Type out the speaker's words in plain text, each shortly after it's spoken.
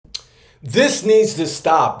This needs to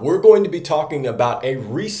stop. We're going to be talking about a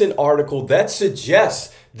recent article that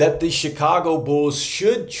suggests that the Chicago Bulls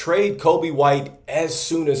should trade Coby White as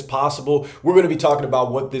soon as possible. We're going to be talking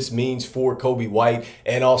about what this means for Coby White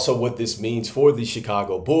and also what this means for the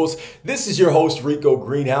Chicago Bulls. This is your host, Rico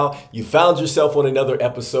Greenhowe. You found yourself on another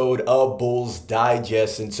episode of Bulls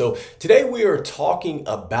Digest. And so today we are talking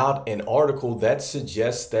about an article that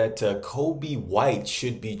suggests that Coby White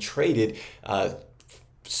should be traded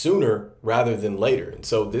sooner rather than later. And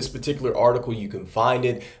so this particular article, you can find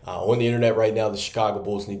it on the internet right now. The Chicago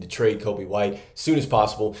Bulls need to trade Coby White as soon as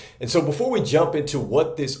possible. And so before we jump into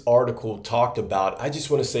what this article talked about, I just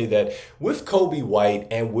want to say that with Coby White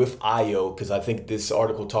and with Ayo, because I think this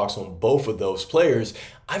article talks on both of those players,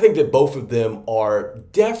 I think that both of them are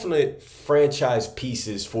definite franchise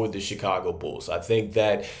pieces for the Chicago Bulls. I think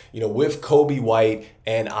that, with Coby White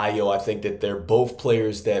and Ayo, I think that they're both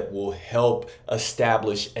players that will help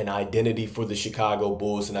establish an identity for the Chicago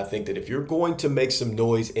Bulls. And I think that if you're going to make some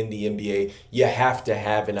noise in the NBA, you have to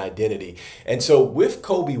have an identity. And so with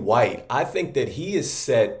Coby White, I think that he is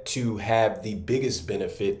set to have the biggest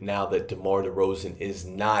benefit now that DeMar DeRozan is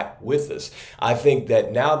not with us. I think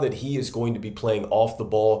that now that he is going to be playing off the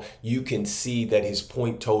ball, you can see that his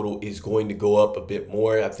point total is going to go up a bit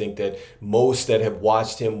more. I think that most that have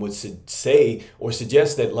watched him would say or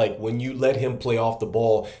suggest that, like, when you let him play off the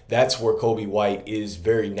ball, that's where Coby White is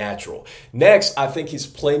very natural. Next, I think his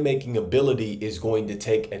playmaking ability is going to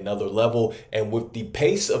take another level. And with the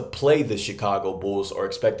pace of play the Chicago Bulls are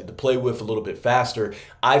expected to play with a little bit faster,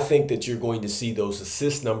 I think that you're going to see those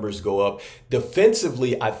assist numbers go up.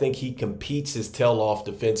 Defensively, I think he competes his tail off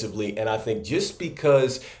defensively. And I think just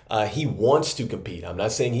because he wants to compete, I'm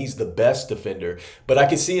not saying he's the best defender, but I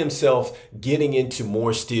can see himself getting into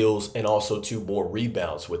more steals and also to more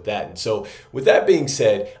rebounds with that. And so with that being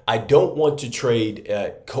said, I don't want to trade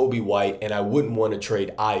Coby White, and I wouldn't want to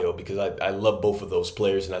trade Ayo, because I love both of those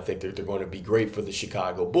players, and I think that they're going to be great for the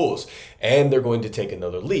Chicago Bulls, and they're going to take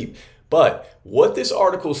another leap. But what this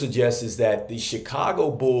article suggests is that the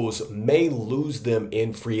Chicago Bulls may lose them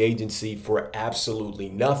in free agency for absolutely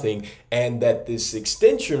nothing, and that this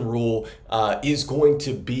extension rule is going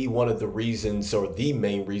to be one of the reasons, or the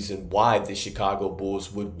main reason, why the Chicago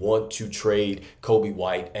Bulls would want to trade Coby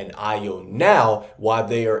White and Ayo now, while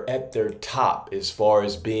they are at their top as far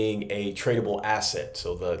as being a tradable asset.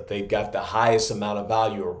 So they've got the highest amount of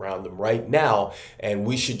value around them right now, and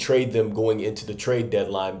we should trade them going into the trade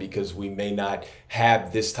deadline because we may not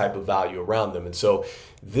have this type of value around them. And so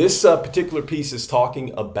this particular piece is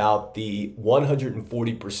talking about the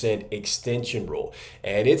 140% extension rule.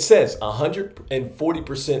 And it says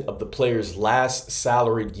 140% of the player's last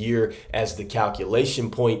salaried year as the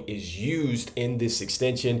calculation point is used in this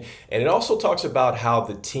extension. And it also talks about how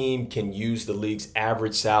the team can use the league's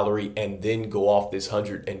average salary and then go off this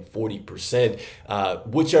 140%,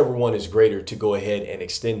 whichever one is greater, to go ahead and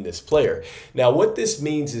extend this player. Now, what this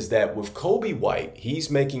means is that with Coby White,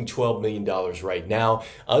 he's making $12 million right now.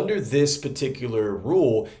 Under this particular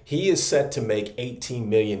rule, he is set to make $18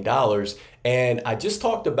 million. And I just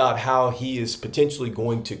talked about how he is potentially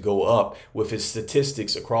going to go up with his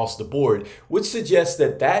statistics across the board, which suggests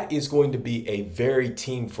that that is going to be a very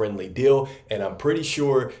team-friendly deal. And I'm pretty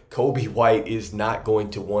sure Coby White is not going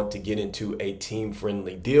to want to get into a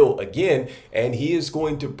team-friendly deal again, and he is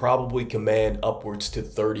going to probably command upwards to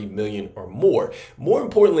 $30 million or more. More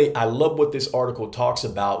importantly, I love what this article talks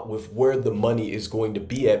about with where the money is going to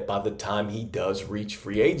be at by the time he does reach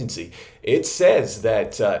free agency. It says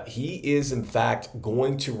that he is in fact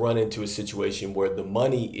going to run into a situation where the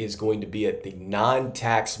money is going to be at the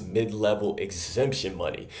non-tax mid-level exemption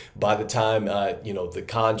money by the time the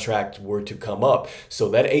contract were to come up. So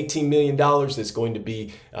that $18 million is going to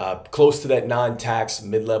be close to that non-tax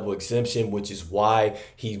mid-level exemption, which is why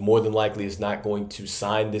he more than likely is not going to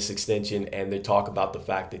sign this extension. And they talk about the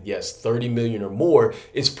fact that, yes, $30 million or more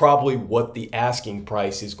is probably what the asking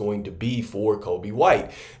price is going to be for Coby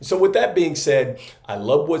White. So with that being said, I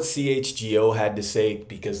love what CHGO had to say,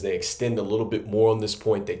 because they extend a little bit more on this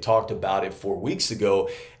point. They talked about it 4 weeks ago.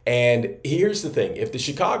 And here's the thing. If the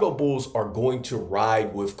Chicago Bulls are going to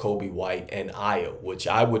ride with Coby White and Ayo, which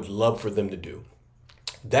I would love for them to do,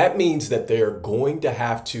 that means that they're going to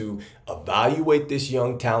have to evaluate this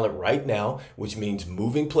young talent right now, which means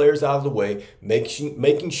moving players out of the way,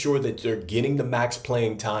 making sure that they're getting the max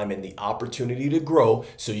playing time and the opportunity to grow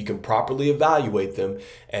so you can properly evaluate them.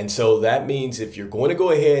 And so that means if you're going to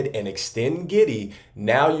go ahead and extend Giddey,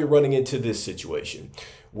 now you're running into this situation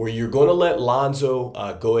where you're going to let Lonzo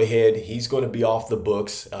go ahead. He's going to be off the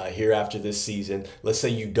books here after this season. Let's say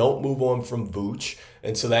you don't move on from Vooch.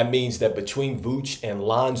 And so that means that between Vooch and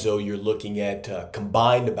Lonzo, you're looking at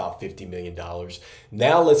combined about $50 million.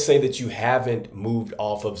 Now, let's say that you haven't moved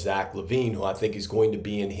off of Zach Lavine, who I think is going to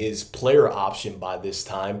be in his player option by this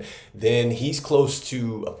time. Then he's close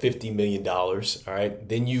to $50 million. All right.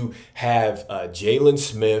 Then you have Jalen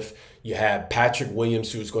Smith. You have Patrick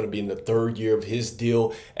Williams, who's going to be in the third year of his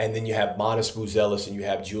deal. And then you have Monis Buzelis and you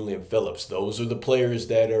have Julian Phillips. Those are the players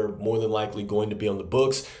that are more than likely going to be on the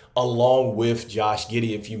books, along with Josh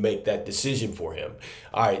Giddey if you make that decision for him.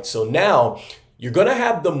 All right, so now you're going to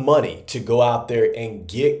have the money to go out there and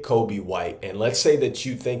get Coby White. And let's say that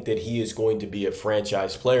you think that he is going to be a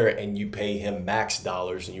franchise player and you pay him max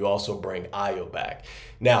dollars and you also bring Ayo back.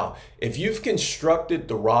 Now, if you've constructed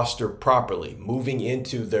the roster properly, moving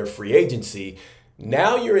into their free agency,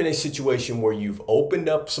 now you're in a situation where you've opened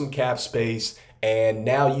up some cap space and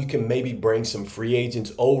now you can maybe bring some free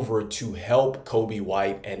agents over to help Coby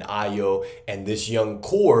White and Ayo and this young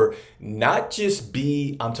core not just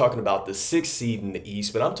be, I'm talking about the 6th seed in the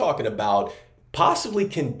East, but I'm talking about possibly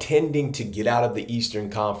contending to get out of the Eastern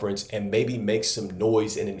Conference and maybe make some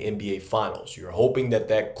noise in an NBA Finals. You're hoping that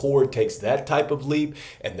that core takes that type of leap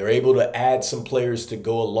and they're able to add some players to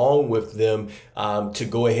go along with them to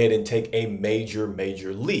go ahead and take a major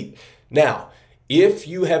leap. Now, if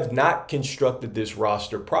you have not constructed this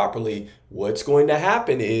roster properly, what's going to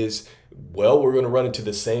happen is, well, we're going to run into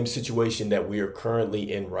the same situation that we are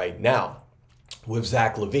currently in right now with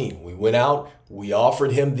Zach Lavine. We went out, we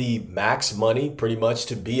offered him the max money pretty much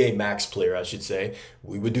to be a max player, I should say.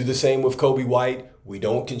 We would do the same with Coby White. We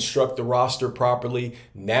don't construct the roster properly.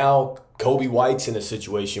 Now Coby White's in a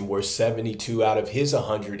situation where 72 out of his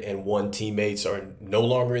 101 teammates are no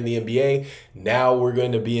longer in the NBA. Now we're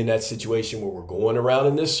going to be in that situation where we're going around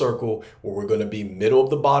in this circle, where we're going to be middle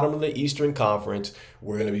of the bottom of the Eastern Conference.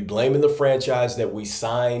 We're going to be blaming the franchise that we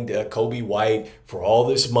signed Coby White for all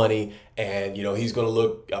this money. And, you know, he's going to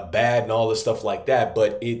look bad and all this stuff like that.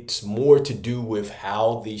 But it's more to do with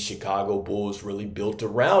how the Chicago Bulls really built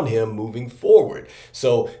around him moving forward.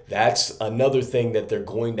 So that's another thing that they're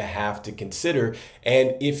going to have to consider.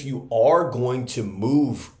 And if you are going to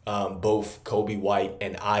move both Coby White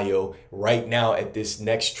and Ayo right now at this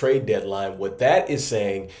next trade deadline, what that is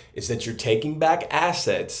saying is that you're taking back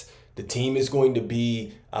assets. The team is going to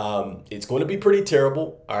be, it's going to be pretty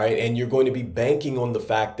terrible, all right? And you're going to be banking on the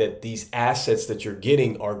fact that these assets that you're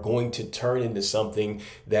getting are going to turn into something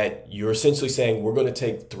that you're essentially saying, we're going to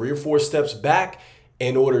take 3 or 4 steps back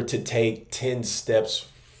in order to take 10 steps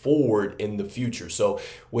forward in the future. So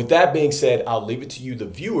with that being said, I'll leave it to you, the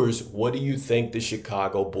viewers. What do you think the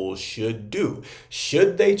Chicago Bulls should do?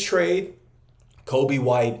 Should they trade Coby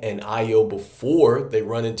White and Ayo before they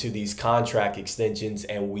run into these contract extensions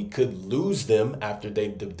and we could lose them after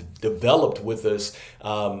they've developed with us,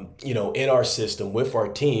 you know, in our system with our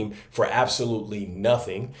team for absolutely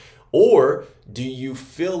nothing? Or do you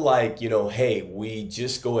feel like, you know, hey, we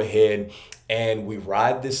just go ahead and we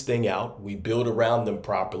ride this thing out, we build around them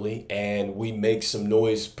properly, and we make some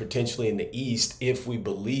noise potentially in the East if we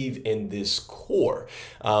believe in this core?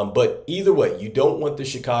 But either way, you don't want the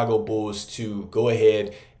Chicago Bulls to go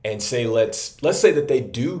ahead and say, let's say that they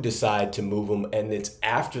do decide to move them and it's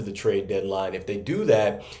after the trade deadline. If they do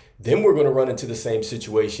that, then we're going to run into the same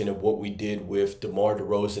situation of what we did with DeMar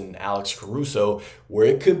DeRozan and Alex Caruso, where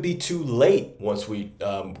it could be too late once we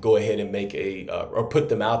go ahead and make or put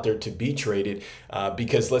them out there to be traded,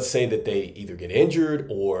 because let's say that they either get injured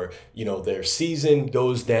or, you know, their season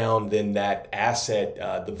goes down, then that asset,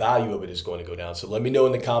 the value of it is going to go down. So let me know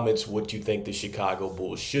in the comments what you think the Chicago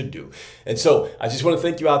Bulls should do. And so I just want to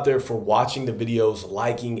thank you out there for watching the videos,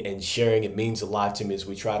 liking and sharing. It means a lot to me as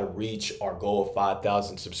we try to reach our goal of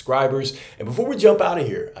 5,000 subscribers. And before we jump out of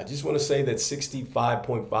here, I just want to say that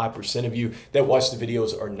 65.5% of you that watch the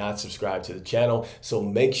videos are not subscribed to the channel. So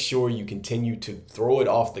make sure you continue to throw it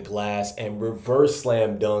off the glass and reverse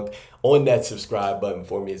slam dunk on that subscribe button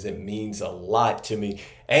for me, as it means a lot to me.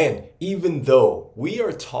 And even though we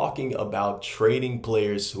are talking about trading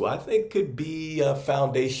players who I think could be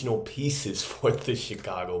foundational pieces for the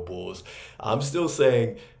Chicago Bulls, I'm still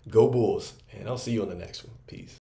saying go Bulls. And I'll see you on the next one. Peace.